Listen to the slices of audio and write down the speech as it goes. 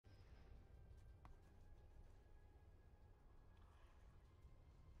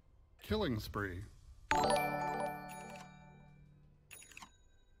Killing spree.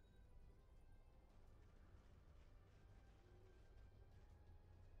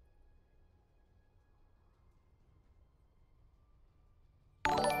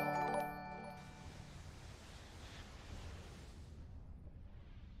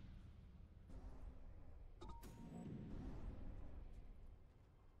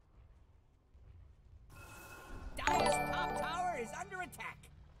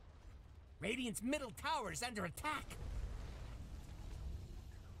 Radiant's middle tower is under attack.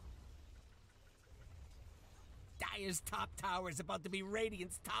 Dire's top tower is about to be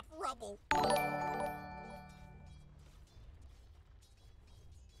Radiant's top rubble.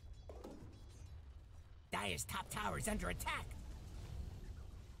 Dire's top tower is under attack.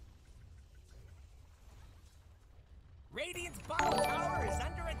 Radiant's bottom tower is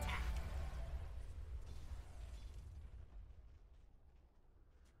under attack.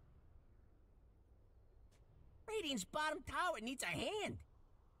 Radiant's bottom tower needs a hand.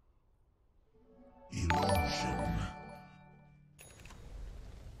 Illusion.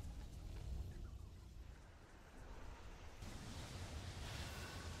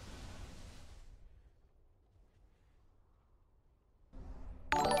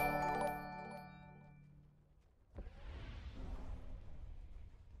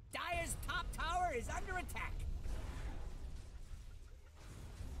 Dire's top tower is under attack.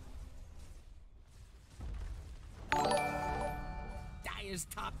 Dire's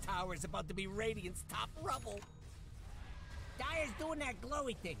top tower is about to be Radiant's top rubble. Dire's doing that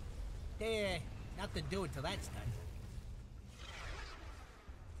glowy thing. Not to do it till that's done.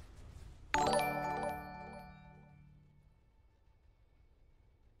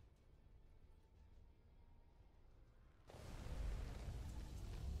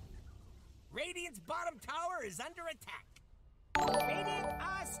 Radiant's bottom tower is under attack. Radiant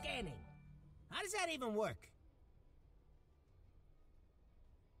are scanning. How does that even work?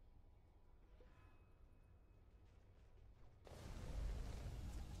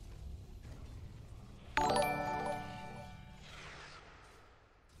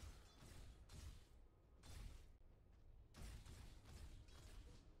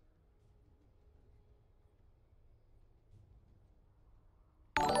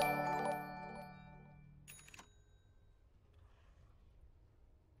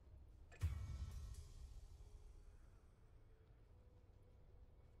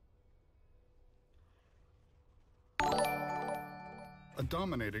 A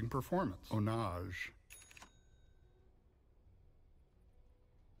dominating performance. Onage.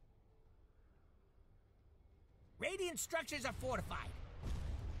 Radiant structures are fortified.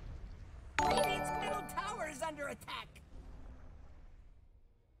 Radiant's middle tower is under attack.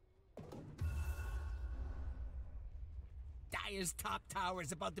 Dire's top tower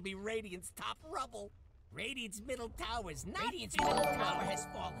is about to be Radiant's top rubble. Radiant's middle tower is not. Radiant's middle tower has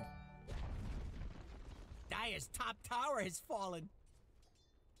fallen. Dire's top tower has fallen.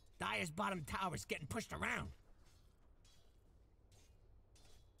 Dire's bottom tower is getting pushed around.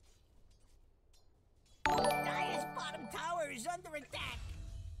 Dire's bottom tower is under attack.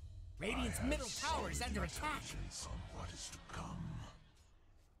 Radiant's middle tower is under attack. On what is to come.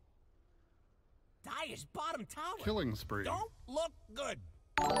 Dire's bottom tower. Killing spree. Don't look good.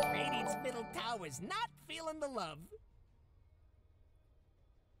 Radiant's middle tower is not feeling the love.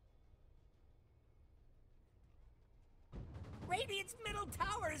 Radiant's middle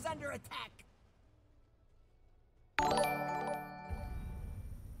tower is under attack.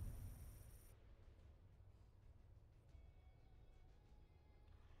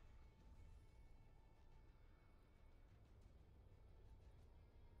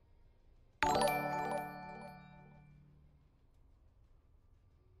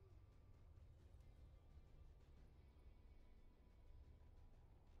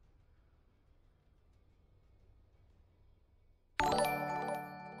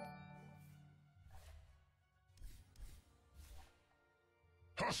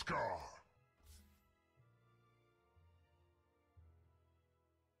 Tuskar!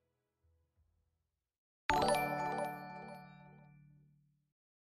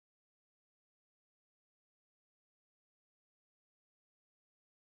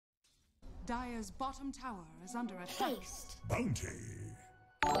 Dire's bottom tower is under attack. Bounty!